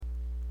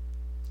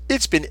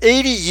It's been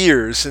 80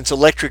 years since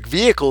electric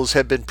vehicles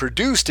have been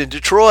produced in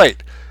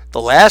Detroit. The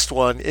last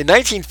one, in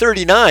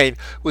 1939,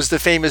 was the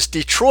famous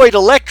Detroit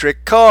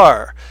electric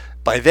car.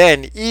 By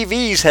then,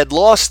 EVs had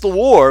lost the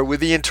war with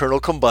the internal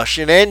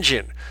combustion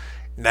engine.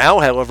 Now,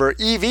 however,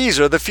 EVs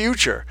are the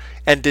future,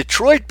 and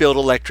Detroit-built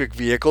electric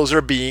vehicles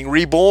are being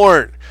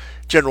reborn.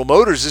 General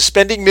Motors is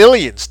spending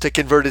millions to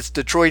convert its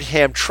Detroit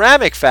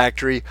Hamtramck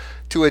factory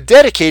to a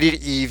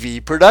dedicated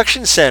EV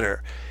production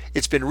center.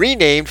 It's been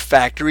renamed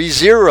Factory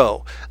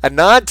Zero, a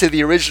nod to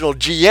the original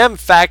GM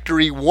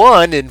Factory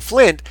 1 in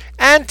Flint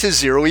and to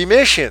zero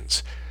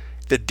emissions.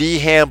 The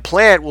DHAM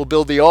plant will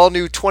build the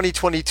all-new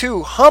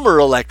 2022 Hummer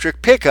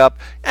electric pickup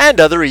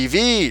and other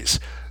EVs.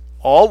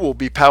 All will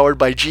be powered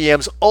by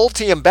GM's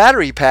Ultium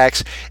battery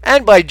packs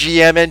and by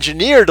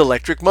GM-engineered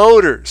electric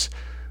motors.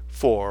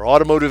 For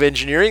Automotive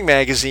Engineering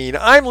Magazine,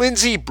 I'm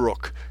Lindsay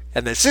Brooke,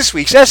 and that's this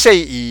week's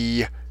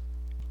SAE,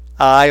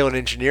 Eye on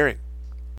Engineering.